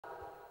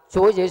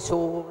Chúa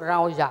Giêsu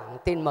rao giảng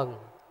tin mừng.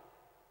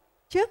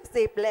 Trước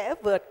dịp lễ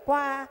vượt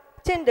qua,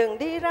 trên đường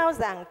đi rao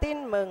giảng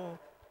tin mừng,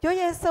 Chúa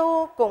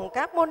Giêsu cùng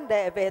các môn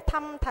đệ về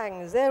thăm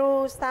thành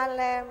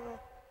Jerusalem.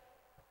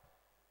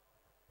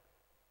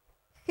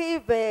 Khi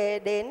về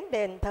đến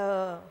đền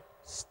thờ,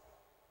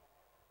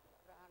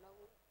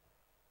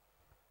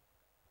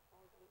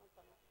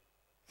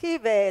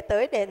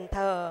 tới đền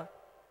thờ,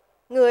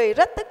 người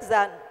rất tức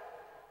giận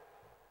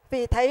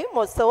vì thấy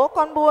một số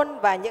con buôn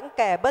và những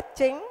kẻ bất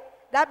chính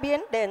đã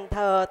biến đền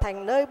thờ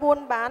thành nơi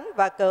buôn bán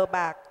và cờ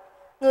bạc.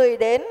 Người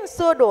đến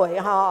xua đuổi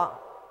họ.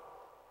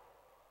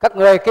 Các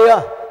người kia,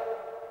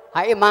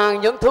 hãy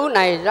mang những thứ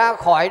này ra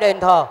khỏi đền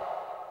thờ.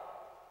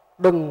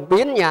 Đừng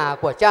biến nhà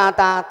của cha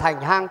ta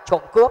thành hang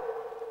trộm cướp.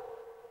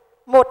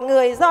 Một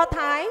người Do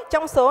Thái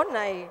trong số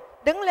này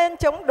đứng lên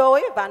chống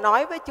đối và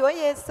nói với Chúa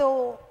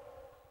Giêsu: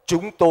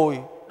 Chúng tôi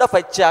đã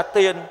phải trả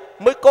tiền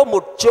mới có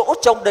một chỗ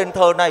trong đền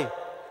thờ này.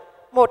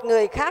 Một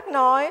người khác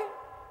nói: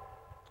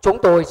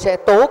 Chúng tôi sẽ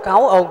tố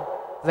cáo ông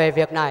về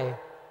việc này,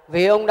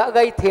 vì ông đã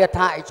gây thiệt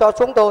hại cho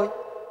chúng tôi.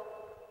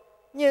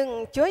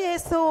 Nhưng Chúa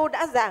Giêsu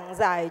đã giảng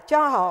giải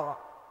cho họ: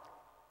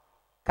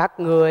 Các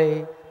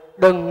người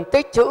đừng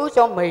tích trữ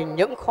cho mình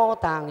những kho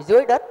tàng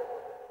dưới đất,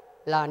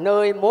 là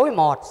nơi mối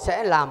mọt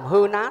sẽ làm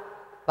hư nát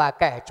và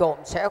kẻ trộm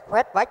sẽ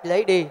khoét vách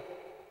lấy đi.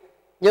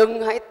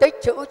 Nhưng hãy tích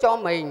trữ cho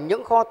mình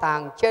những kho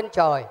tàng trên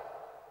trời,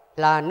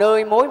 là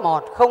nơi mối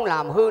mọt không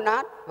làm hư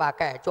nát và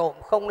kẻ trộm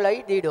không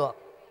lấy đi được.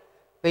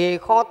 Vì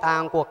kho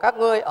tàng của các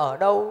ngươi ở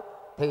đâu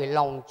thì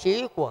lòng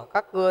trí của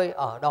các ngươi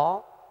ở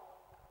đó.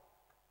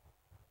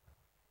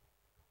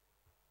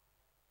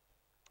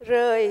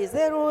 Rời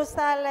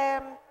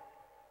Jerusalem,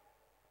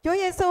 Chúa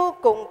Giêsu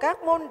cùng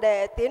các môn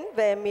đệ tiến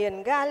về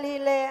miền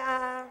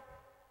Galilea.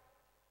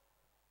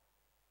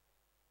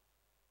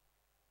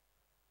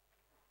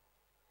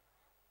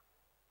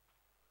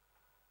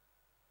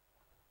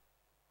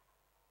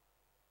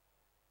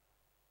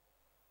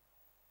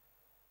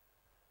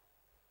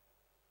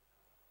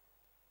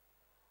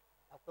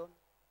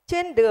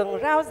 Trên đường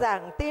rao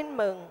giảng tin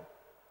mừng,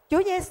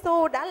 Chúa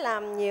Giêsu đã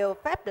làm nhiều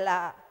phép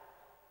lạ.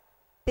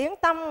 Tiếng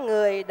tăm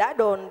người đã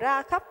đồn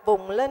ra khắp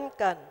vùng lân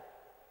cận.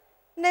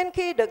 Nên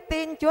khi được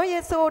tin Chúa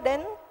Giêsu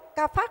đến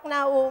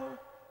Ca-phác-na-um,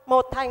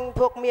 một thành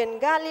thuộc miền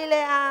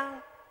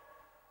Galilea,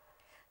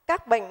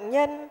 các bệnh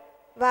nhân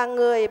và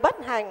người bất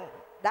hạnh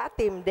đã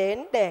tìm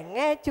đến để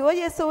nghe Chúa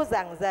Giêsu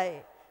giảng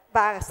dạy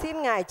và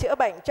xin Ngài chữa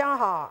bệnh cho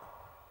họ.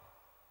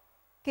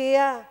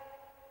 Kia,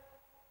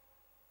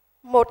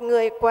 một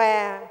người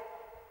què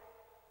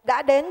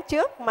đã đến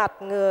trước mặt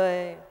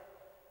người.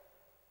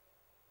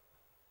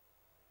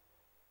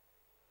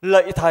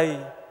 Lạy Thầy,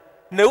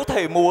 nếu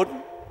Thầy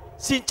muốn,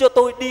 xin cho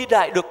tôi đi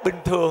lại được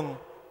bình thường.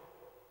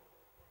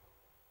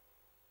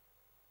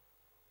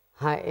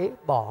 Hãy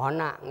bỏ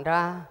nạng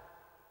ra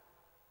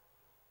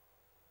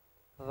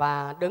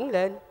và đứng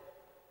lên,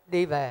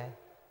 đi về.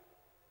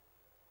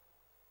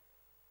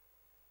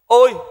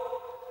 Ôi,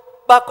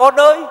 bà con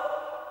ơi,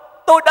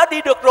 tôi đã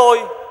đi được rồi.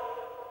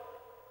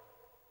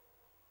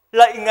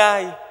 Lạy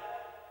Ngài,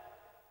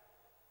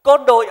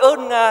 con đội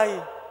ơn Ngài.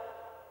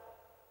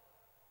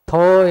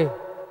 Thôi,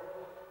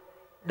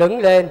 đứng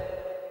lên,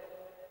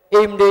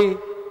 im đi,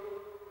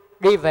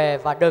 đi về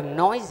và đừng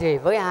nói gì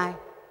với ai.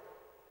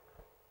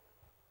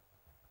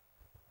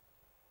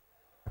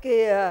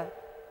 Kìa,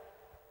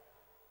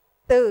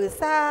 từ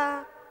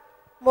xa,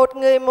 một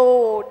người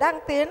mù đang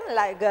tiến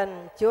lại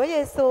gần Chúa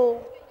Giêsu.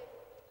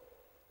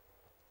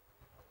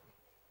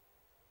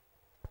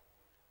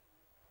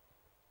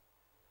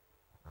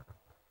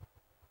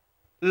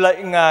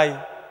 Lạy Ngài,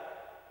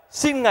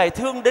 xin Ngài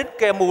thương đến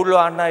kẻ mù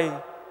lòa này.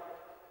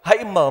 Hãy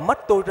mở mắt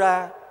tôi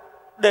ra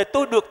để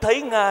tôi được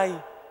thấy Ngài.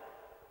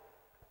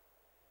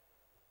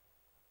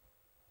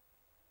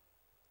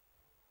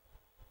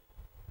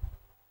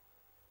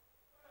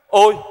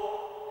 Ôi,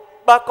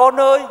 bà con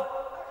ơi,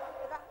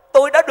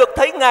 tôi đã được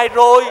thấy Ngài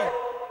rồi.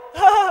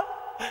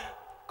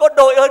 Con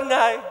đội ơn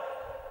Ngài.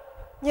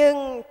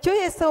 Nhưng Chúa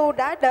Giêsu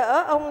đã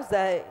đỡ ông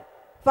dậy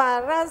và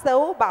ra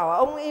dấu bảo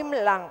ông im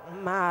lặng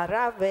mà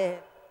ra về.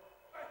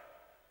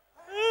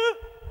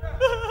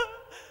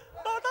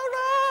 Bỏ tao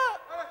ra.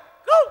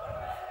 Không,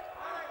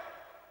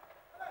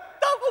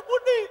 tao không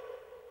muốn đi.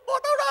 Bỏ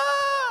tao ra.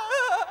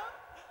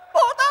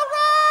 Bỏ tao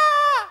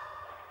ra.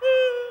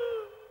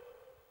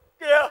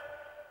 Kìa,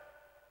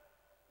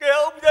 kìa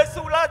ông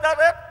Giêsu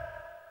Nazareth,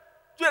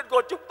 chuyện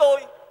của chúng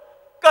tôi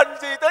cần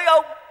gì tới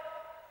ông?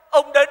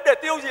 Ông đến để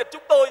tiêu diệt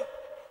chúng tôi.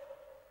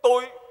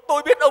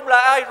 Tôi biết ông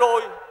là ai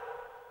rồi.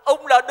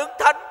 Ông là đấng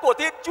thánh của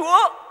Thiên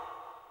Chúa.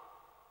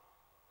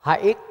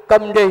 Hãy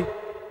câm đi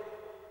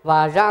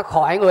và ra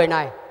khỏi người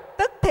này.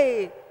 Tức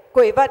thì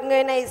quỷ vật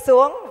người này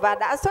xuống và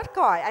đã xuất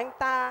khỏi anh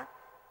ta,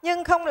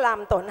 nhưng không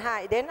làm tổn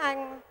hại đến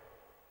anh.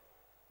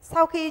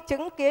 Sau khi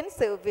chứng kiến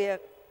sự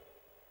việc,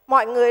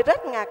 mọi người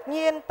rất ngạc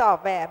nhiên tỏ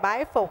vẻ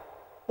bái phục,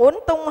 muốn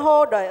tung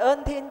hô đền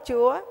ơn Thiên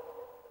Chúa.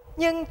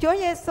 Nhưng Chúa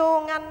Giêsu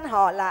ngăn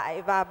họ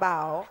lại và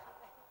bảo: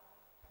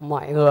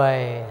 Mọi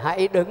người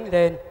hãy đứng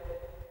lên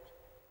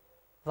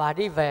và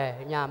đi về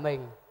nhà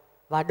mình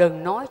và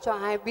đừng nói cho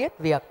ai biết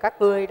việc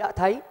các ngươi đã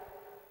thấy.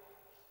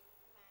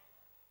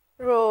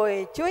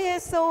 Rồi Chúa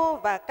Giêsu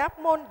và các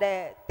môn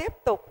đệ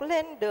tiếp tục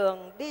lên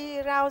đường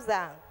đi rao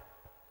giảng.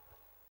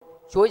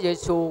 Chúa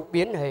Giêsu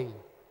biến hình.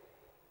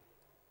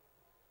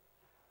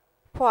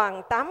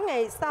 Khoảng 8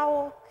 ngày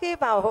sau, khi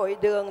vào hội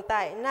đường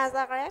tại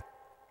Nazareth,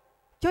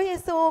 Chúa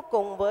Giêsu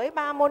cùng với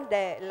 3 môn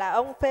đệ là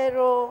ông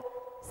Phêrô,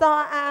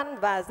 Gioan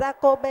và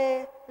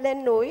Giacôbê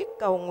lên núi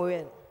cầu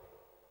nguyện.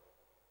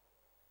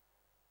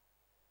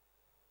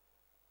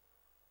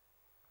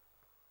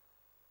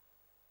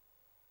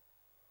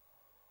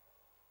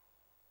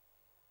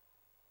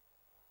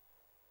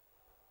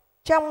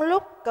 Trong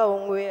lúc cầu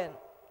nguyện,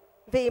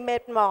 vì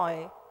mệt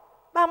mỏi,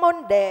 3 môn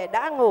đệ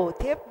đã ngủ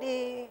thiếp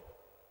đi.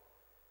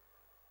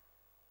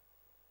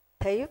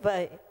 Thấy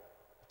vậy,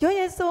 Chúa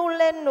Giêsu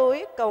lên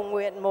núi cầu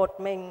nguyện một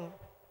mình.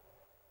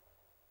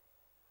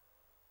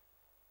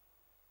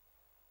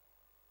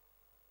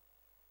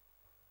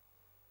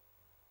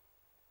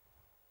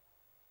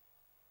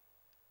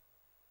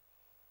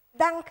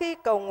 Đang khi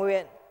cầu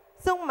nguyện,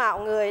 dung mạo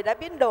người đã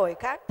biến đổi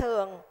khác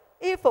thường,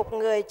 y phục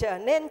người trở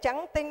nên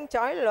trắng tinh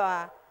chói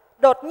lòa.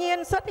 Đột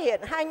nhiên xuất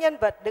hiện 2 nhân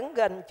vật đứng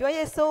gần Chúa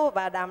Giêsu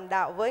và đàm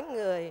đạo với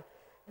người.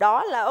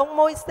 Đó là ông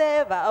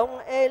Môi-se và ông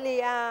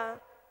Elia.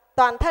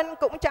 Toàn thân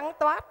cũng trắng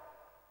toát.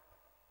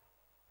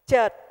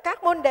 Chợt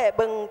các môn đệ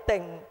bừng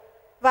tỉnh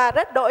và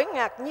rất đỗi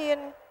ngạc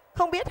nhiên,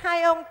 không biết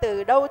 2 ông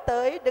từ đâu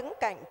tới đứng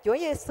cạnh Chúa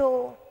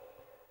Giêsu.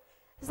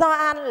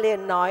 Gioan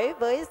liền nói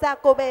với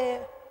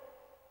Giacôbê: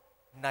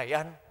 Này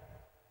anh,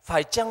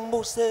 phải chăng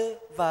Mô-se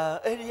và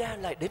Elia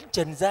lại đến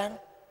trần gian?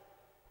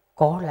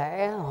 Có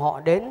lẽ họ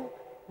đến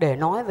để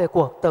nói về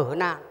cuộc tử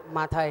nạn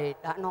mà thầy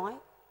đã nói.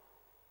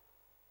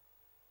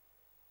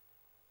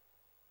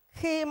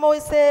 Khi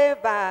Môi-se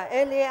và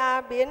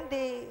Elia biến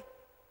đi,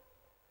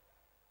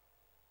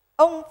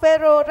 ông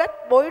Phêrô rất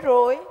bối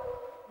rối,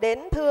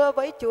 đến thưa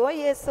với Chúa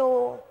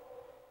Giêsu: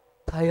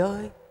 Thầy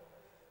ơi,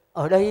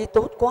 ở đây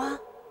tốt quá.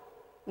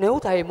 Nếu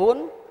thầy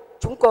muốn,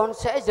 chúng con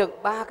sẽ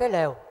dựng 3 cái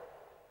lều.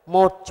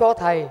 Một cho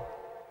thầy,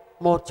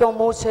 một cho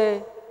Mô-se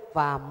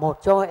và một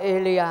cho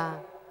Elia.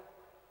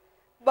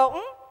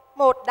 Bỗng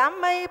một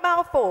đám mây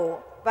bao phủ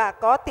và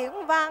có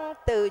tiếng vang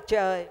từ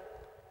trời: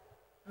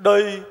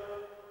 Đây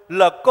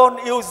là con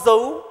yêu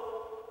dấu,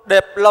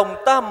 đẹp lòng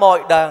ta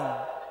mọi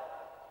đàng.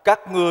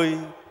 Các người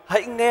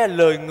hãy nghe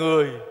lời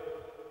người.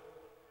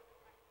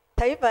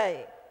 Thấy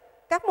vậy,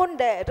 các môn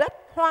đệ rất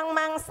hoang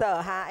mang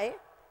sợ hãi.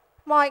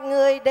 Mọi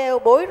người đều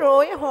bối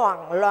rối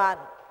hoảng loạn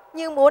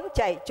như muốn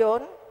chạy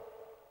trốn.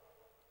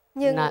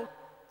 Nhưng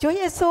Chúa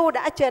Giêsu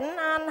đã trấn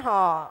an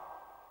họ: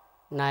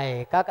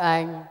 Này các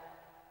anh,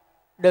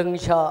 đừng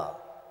sợ,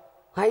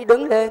 hãy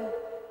đứng lên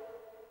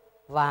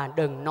và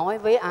đừng nói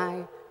với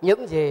ai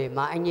những gì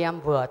mà anh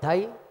em vừa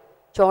thấy,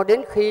 cho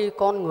đến khi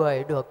con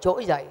người được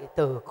trỗi dậy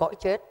từ cõi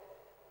chết.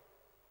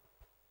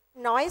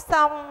 Nói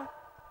xong,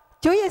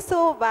 Chúa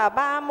Giêsu và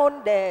 3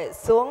 môn đệ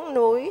xuống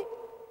núi.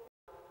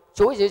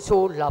 Chúa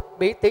Giêsu lập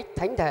bí tích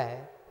thánh thể.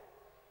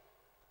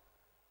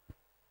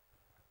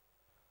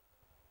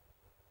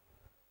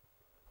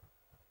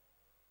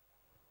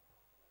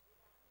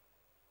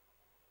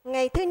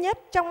 Ngày thứ nhất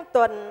trong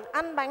tuần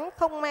ăn bánh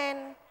không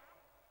men.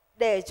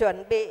 Để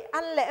chuẩn bị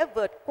ăn lễ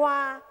vượt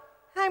qua,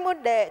 2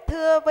 môn đệ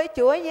thưa với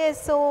Chúa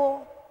Giêsu: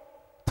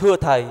 Thưa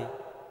thầy,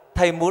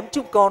 thầy muốn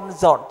chúng con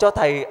dọn cho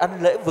thầy ăn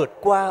lễ vượt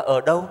qua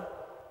ở đâu?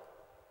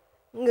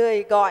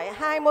 Người gọi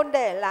 2 môn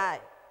đệ lại: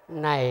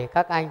 Này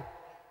các anh,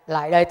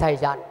 lại đây thầy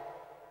dặn.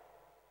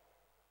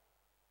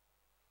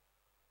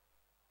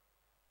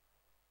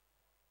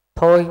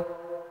 Thôi,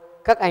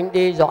 các anh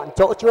đi dọn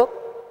chỗ trước,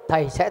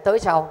 thầy sẽ tới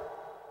sau.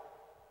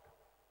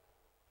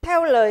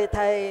 Theo lời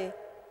thầy,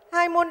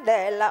 2 môn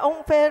đệ là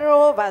ông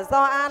Phêrô và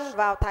Gioan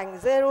vào thành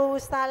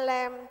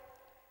Jerusalem.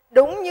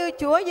 Đúng như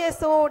Chúa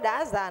Giêsu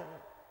đã dặn,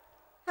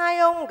 2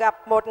 ông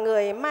gặp một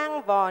người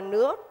mang vò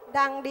nước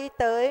đang đi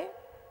tới.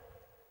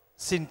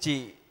 Xin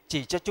chị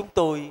chỉ cho chúng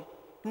tôi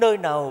nơi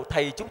nào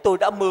thầy chúng tôi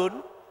đã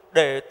mướn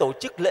để tổ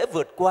chức lễ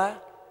vượt qua.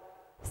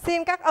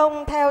 Xin các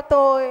ông theo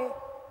tôi.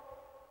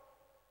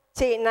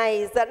 Chị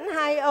này dẫn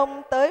 2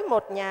 ông tới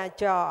một nhà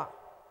trọ,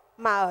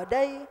 mà ở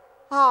đây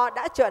họ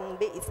đã chuẩn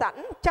bị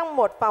sẵn trong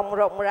một phòng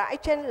rộng rãi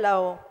trên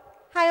lầu.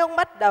 2 ông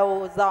bắt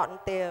đầu dọn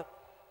tiệc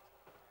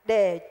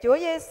để Chúa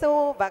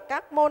Giêsu và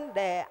các môn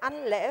đệ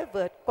ăn lễ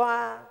vượt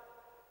qua.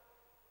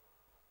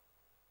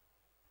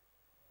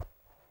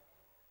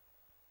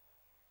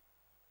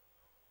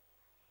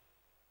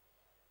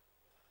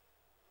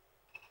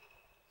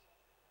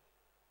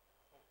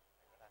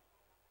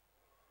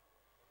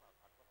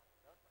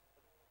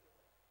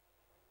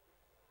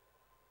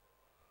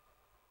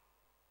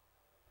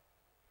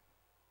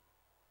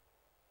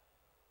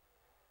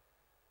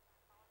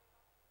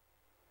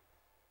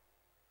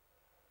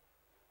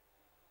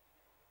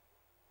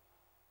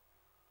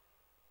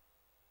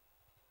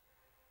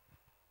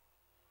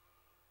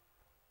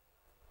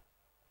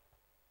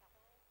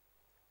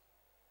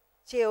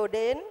 Chiều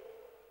đến,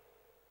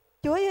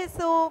 Chúa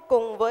Giêsu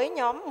cùng với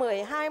nhóm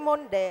 12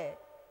 môn đệ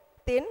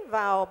tiến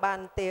vào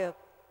bàn tiệc.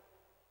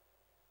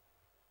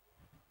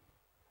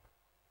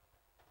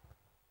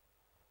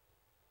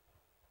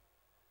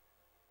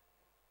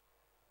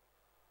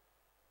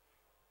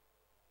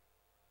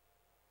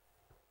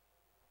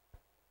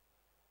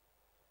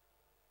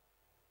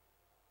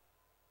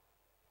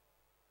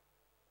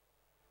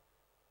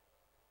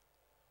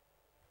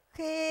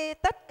 Khi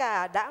tất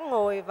cả đã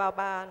ngồi vào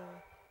bàn,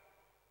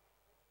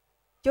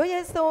 Chúa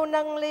Giêsu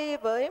nâng ly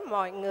với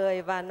mọi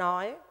người và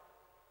nói: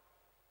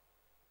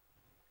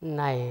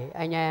 Này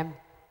anh em,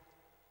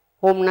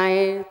 hôm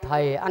nay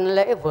Thầy ăn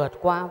lễ vượt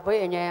qua với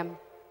anh em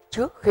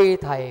trước khi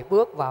Thầy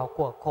bước vào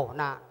cuộc khổ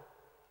nạn.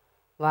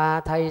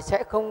 Và Thầy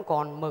sẽ không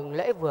còn mừng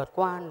lễ vượt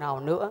qua nào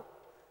nữa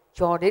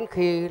cho đến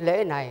khi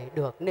lễ này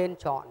được nên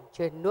chọn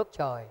trên nước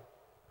trời.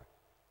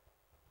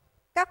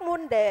 Các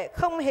môn đệ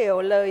không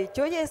hiểu lời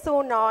Chúa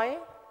Giêsu nói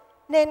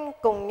nên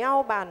cùng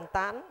nhau bàn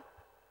tán: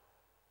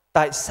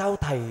 Tại sao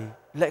Thầy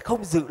lại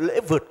không dự lễ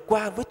vượt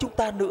qua với chúng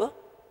ta nữa?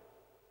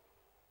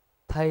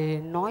 Thầy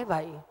nói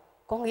vậy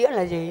có nghĩa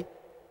là gì?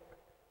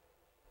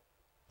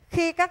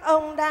 Khi các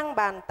ông đang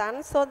bàn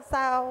tán xôn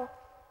xao,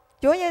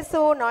 Chúa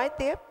Giêsu nói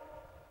tiếp: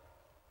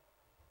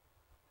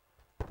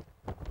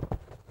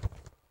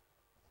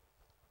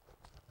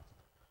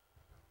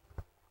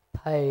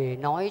 Thầy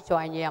nói cho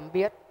anh em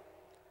biết,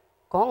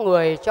 có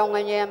người trong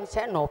anh em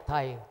sẽ nộp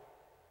Thầy.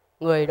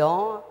 Người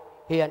đó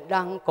hiện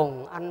đang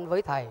cùng ăn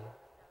với Thầy.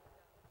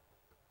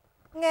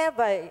 Nghe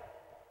vậy,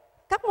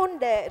 các môn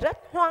đệ rất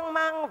hoang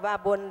mang và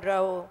buồn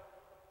rầu,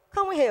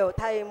 không hiểu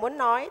Thầy muốn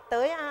nói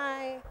tới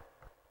ai.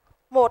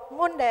 Một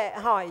môn đệ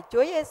hỏi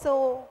Chúa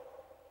Giêsu: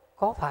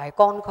 Có phải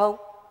con không?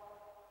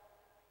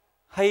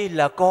 Hay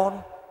là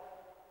con?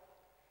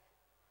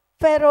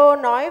 Phêrô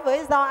nói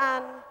với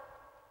Gioan: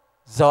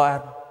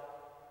 Gioan,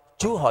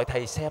 Chúa hỏi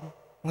Thầy xem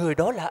người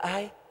đó là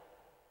ai?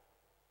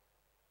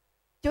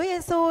 Chúa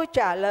Giêsu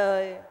trả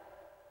lời: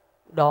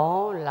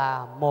 Đó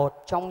là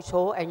một trong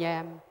số anh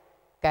em,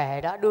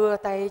 kẻ đã đưa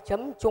tay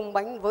chấm chung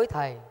bánh với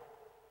Thầy.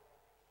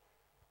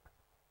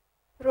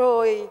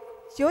 Rồi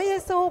Chúa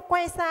Giêsu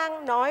quay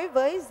sang nói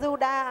với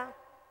Giuđa: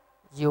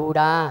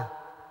 Giuđa,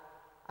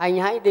 anh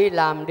hãy đi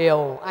làm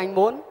điều anh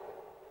muốn.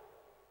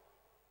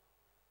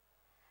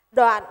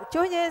 Đoạn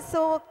Chúa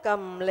Giêsu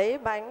cầm lấy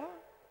bánh,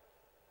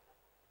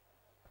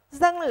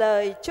 dâng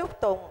lời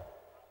chúc tụng,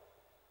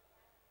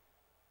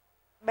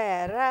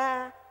 bẻ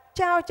ra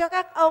trao cho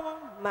các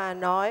ông mà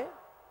nói: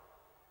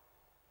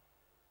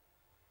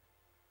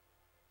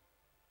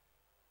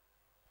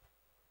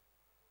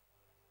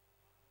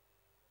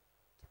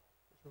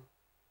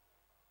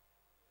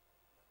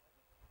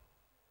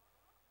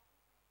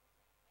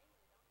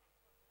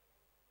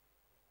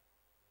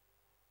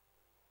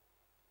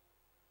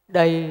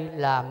 Đây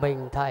là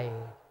mình Thầy,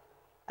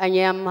 anh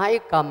em hãy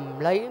cầm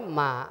lấy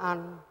mà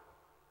ăn.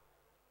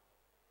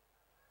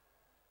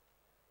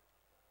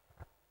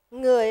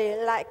 Người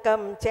lại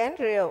cầm chén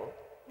rượu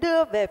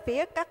đưa về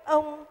phía các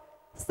ông,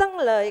 dâng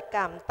lời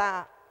cảm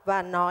tạ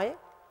và nói: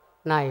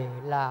 Này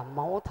là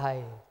máu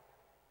Thầy,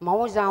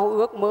 máu giao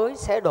ước mới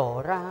sẽ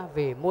đổ ra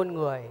vì muôn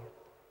người.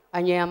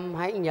 Anh em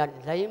hãy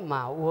nhận lấy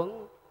mà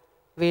uống,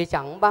 vì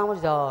chẳng bao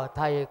giờ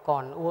Thầy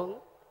còn uống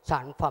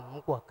sản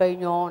phẩm của cây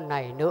nho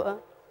này nữa,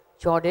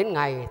 cho đến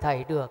ngày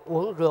Thầy được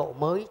uống rượu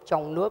mới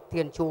trong nước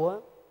Thiên Chúa.